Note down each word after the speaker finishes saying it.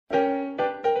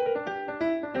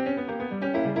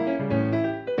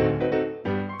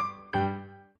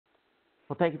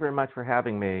thank you very much for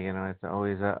having me. It's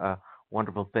always a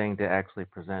wonderful thing to actually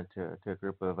present to a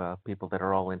group of people that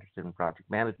are all interested in project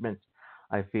management.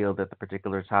 I feel that the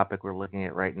particular topic we're looking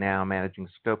at right now, managing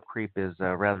scope creep, is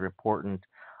rather important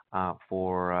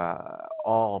for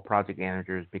all project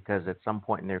managers because at some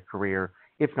point in their career,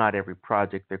 if not every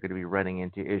project, they're going to be running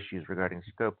into issues regarding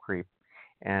scope creep.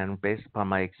 And based upon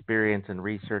my experience and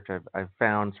research, I've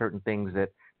found certain things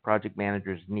that project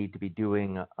managers need to be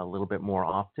doing a little bit more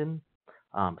often.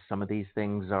 Some of these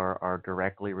things are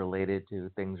directly related to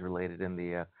things related in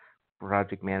the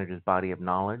project manager's body of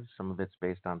knowledge. Some of it's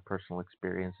based on personal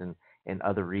experience and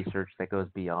other research that goes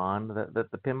beyond the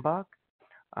PMBOK.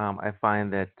 I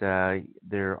find that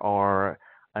there are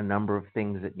a number of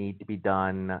things that need to be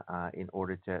done in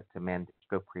order to manage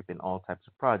scope creep in all types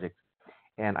of projects.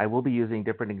 And I will be using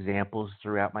different examples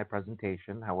throughout my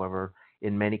presentation. However,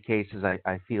 in many cases,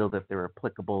 I feel that they're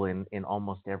applicable in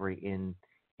almost every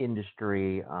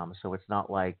industry. So it's not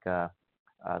like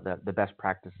the best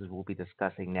practices we'll be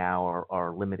discussing now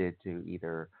are limited to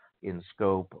either in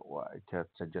scope or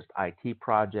to just IT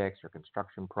projects or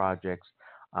construction projects.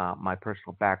 My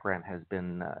personal background has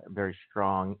been very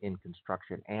strong in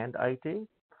construction and IT,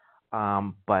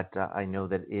 but I know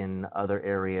that in other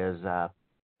areas,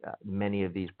 many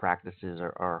of these practices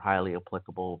are highly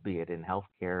applicable, be it in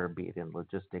healthcare, be it in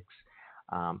logistics,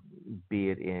 um, be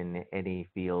it in any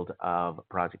field of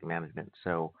project management.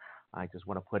 So I just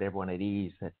want to put everyone at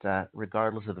ease that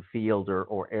regardless of the field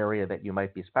or area that you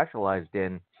might be specialized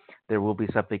in, there will be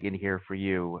something in here for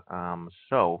you.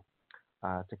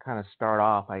 To kind of start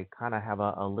off, I kind of have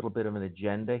a little bit of an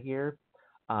agenda here,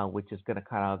 which is going to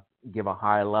kind of give a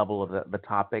high level of the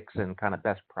topics and kind of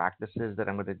best practices that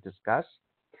I'm going to discuss.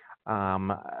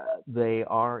 Um, they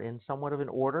are in somewhat of an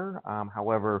order.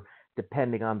 However,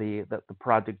 depending on the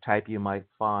project type, you might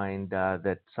find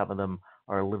that some of them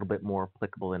are a little bit more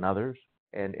applicable than others.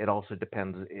 And it also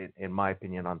depends, in my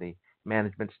opinion, on the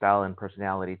management style and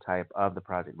personality type of the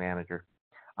project manager.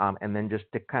 And then just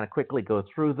to kind of quickly go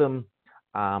through them,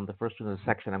 the first one is a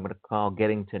section I'm going to call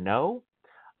Getting to Know.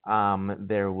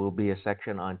 There will be a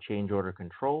section on change order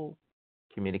control,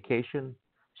 communication,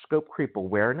 scope creep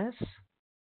awareness,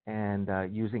 and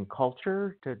using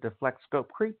culture to deflect scope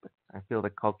creep. I feel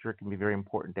that culture can be very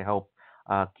important to help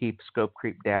keep scope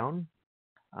creep down.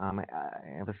 I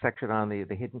have a section on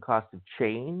the hidden cost of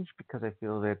change because I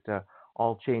feel that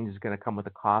all change is going to come with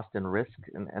a cost and risk,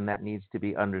 and that needs to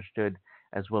be understood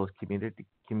as well as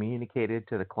communicated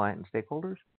to the client and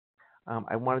stakeholders.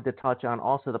 I wanted to touch on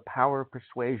also the power of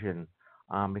persuasion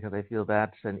because I feel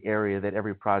that's an area that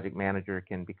every project manager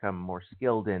can become more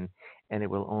skilled in, and it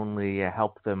will only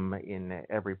help them in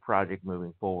every project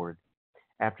moving forward.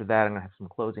 After that, I'm going to have some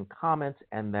closing comments,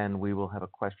 and then we will have a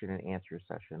question and answer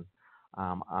session.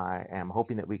 I am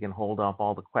hoping that we can hold off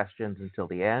all the questions until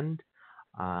the end.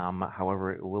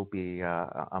 However, it will be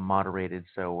moderated,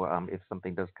 so if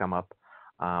something does come up,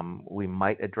 we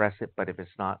might address it, but if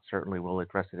it's not, certainly we'll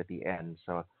address it at the end.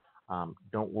 So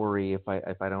don't worry if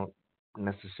I don't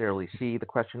necessarily see the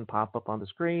question pop up on the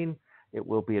screen. It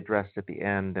will be addressed at the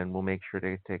end, and we'll make sure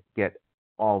to get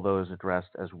all those addressed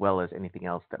as well as anything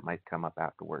else that might come up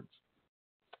afterwards.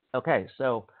 Okay,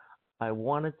 so I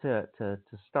wanted to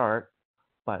start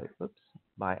by, oops,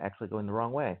 by actually going the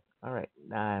wrong way. All right,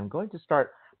 I'm going to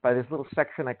start by this little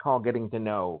section I call Getting to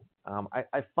Know.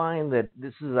 I find that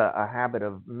this is a habit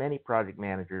of many project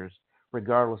managers,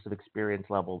 regardless of experience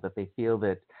level, that they feel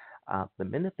that the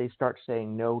minute they start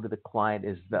saying no to the client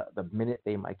is the minute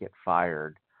they might get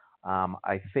fired.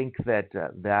 I think that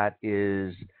that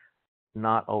is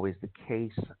not always the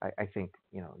case. I think,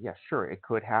 yeah, sure, it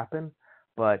could happen,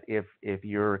 but if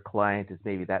your client is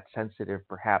maybe that sensitive,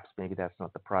 perhaps maybe that's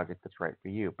not the project that's right for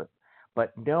you.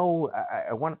 But no,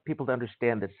 I want people to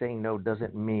understand that saying no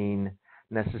doesn't mean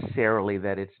necessarily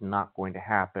that it's not going to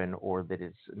happen or that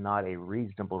it's not a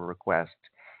reasonable request.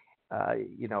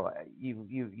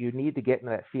 You need to get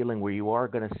into that feeling where you are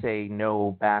going to say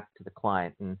no back to the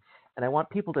client, and I want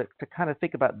people to kind of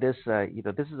think about this.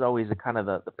 This is always a kind of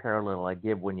the parallel I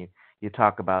give when you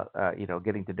talk about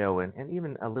getting to know and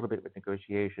even a little bit with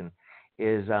negotiation.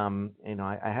 Is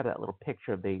I had that little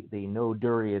picture of the no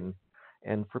durian,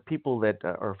 and for people that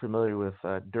are familiar with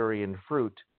durian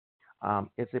fruit,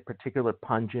 it's a particular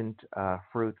pungent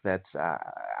fruit that's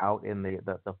out in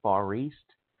the Far East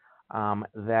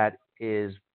that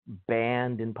is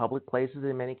banned in public places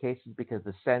in many cases because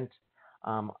the scent.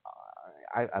 Um,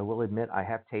 I will admit I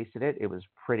have tasted it. It was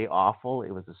pretty awful.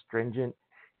 It was astringent.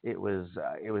 It was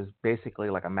basically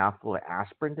like a mouthful of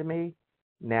aspirin to me.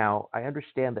 Now I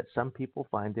understand that some people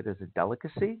find it as a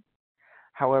delicacy.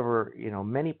 However,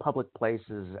 many public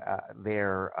places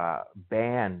there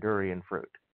ban durian fruit.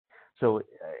 So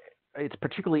it's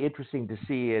particularly interesting to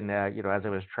see as I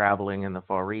was traveling in the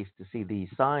Far East to see these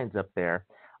signs up there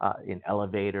in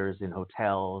elevators, in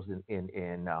hotels,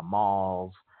 in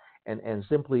malls, and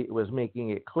simply it was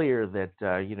making it clear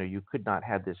that you could not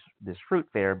have this fruit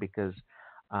there because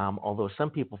although some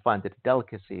people find it a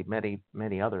delicacy,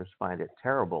 many others find it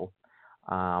terrible,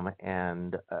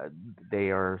 and they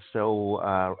are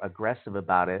so aggressive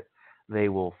about it. They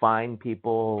will fine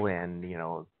people and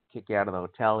kick you out of the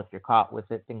hotel if you're caught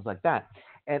with it, things like that.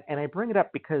 And I bring it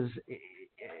up because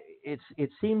it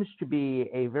seems to be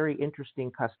a very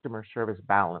interesting customer service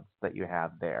balance that you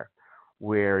have there,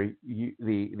 where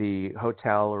the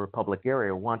hotel or public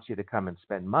area wants you to come and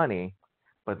spend money,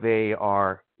 but they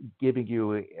are giving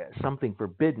you something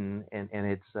forbidden, and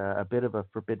it's a bit of a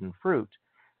forbidden fruit,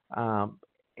 um,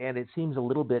 and it seems a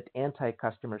little bit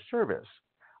anti-customer service.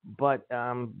 But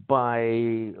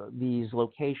by these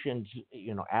locations,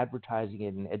 advertising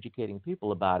it and educating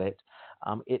people about it,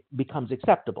 it becomes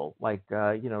acceptable. Like,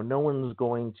 no one's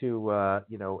going to,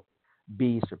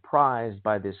 be surprised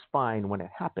by this fine when it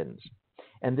happens.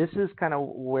 And this is kind of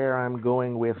where I'm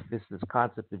going with this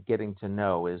concept of getting to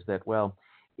know is that, well,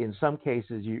 in some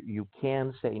cases you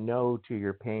can say no to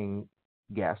your paying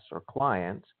guests or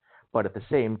clients, but at the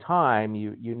same time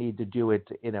you need to do it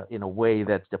in a way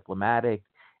that's diplomatic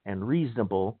and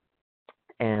reasonable,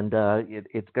 and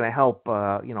it's going to help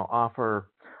offer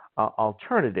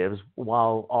alternatives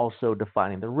while also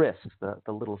defining the risks.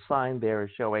 The little sign there is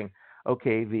showing,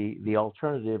 okay, the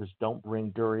alternatives don't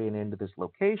bring durian into this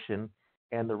location,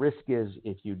 and the risk is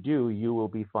if you do, you will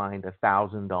be fined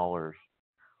 $1,000,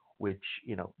 which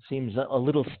seems a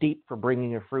little steep for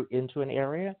bringing a fruit into an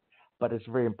area, but it's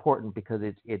very important because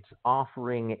it's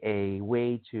offering a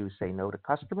way to say no to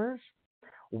customers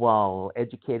while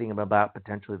educating them about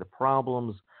potentially the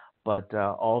problems, but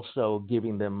also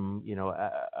giving them,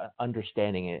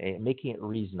 understanding it, making it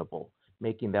reasonable,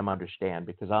 making them understand.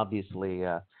 Because obviously,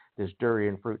 this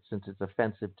durian fruit, since it's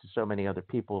offensive to so many other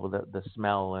people, the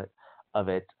smell of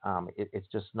it, it's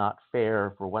just not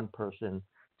fair for one person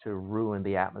to ruin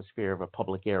the atmosphere of a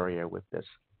public area with this.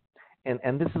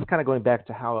 And this is kind of going back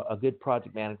to how a good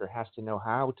project manager has to know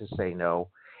how to say no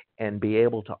and be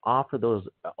able to offer those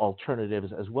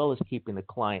alternatives as well as keeping the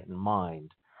client in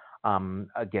mind.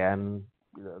 Again,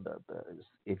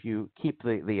 if you keep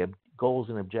the goals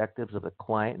and objectives of the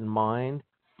client in mind,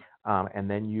 and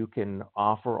then you can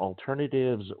offer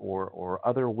alternatives or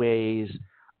other ways,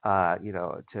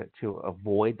 to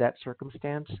avoid that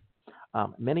circumstance.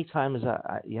 Many times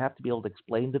you have to be able to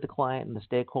explain to the client and the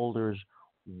stakeholders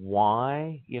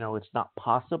why it's not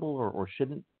possible or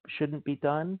shouldn't be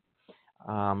done.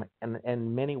 And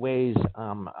in many ways,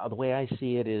 the way I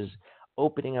see it is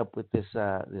opening up with this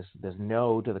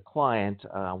no to the client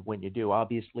when you do.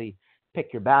 Obviously,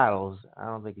 pick your battles. I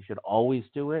don't think you should always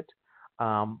do it,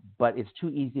 but it's too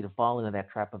easy to fall into that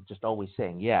trap of just always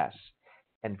saying yes.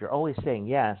 And if you're always saying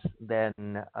yes, then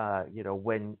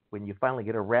when you finally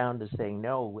get around to saying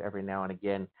no every now and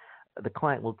again, the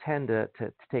client will tend to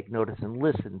take notice and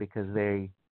listen because they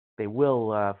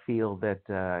will feel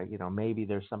that maybe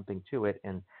there's something to it,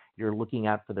 and you're looking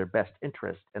out for their best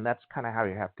interest. And that's kind of how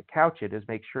you have to couch it: is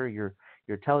make sure you're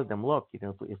telling them, look,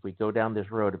 if we go down this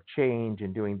road of change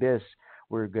and doing this,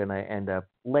 we're going to end up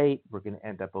late, we're going to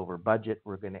end up over budget,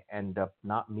 we're going to end up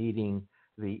not meeting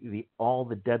the all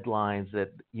the deadlines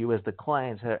that you as the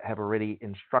clients have already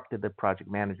instructed the project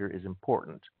manager is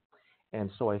important. And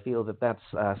so I feel that that's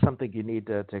something you need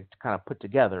to kind of put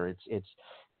together. It's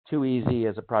too easy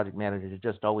as a project manager to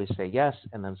just always say yes,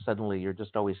 and then suddenly you're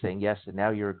just always saying yes, and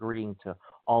now you're agreeing to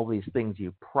all these things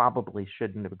you probably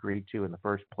shouldn't have agreed to in the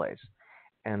first place.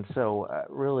 And so,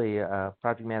 really,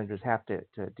 project managers have to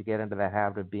get into that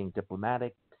habit of being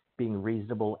diplomatic, being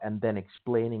reasonable, and then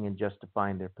explaining and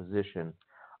justifying their position.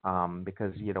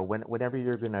 Because whenever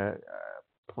you're going to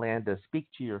plan to speak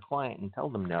to your client and tell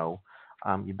them no,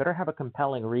 you better have a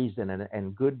compelling reason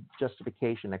and good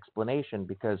justification explanation,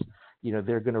 because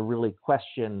they're going to really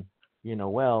question,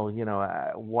 well,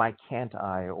 why can't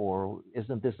I, or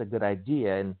isn't this a good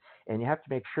idea? And you have to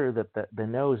make sure that the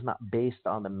no is not based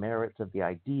on the merits of the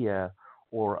idea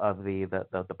or of the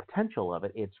potential of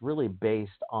it. It's really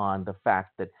based on the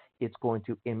fact that it's going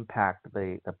to impact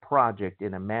the project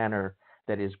in a manner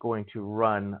that is going to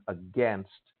run against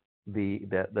the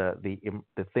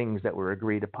things that were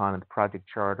agreed upon in the project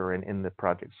charter and in the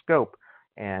project scope.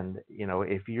 And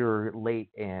if you're late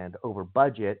and over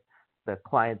budget, the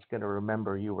client's going to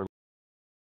remember you were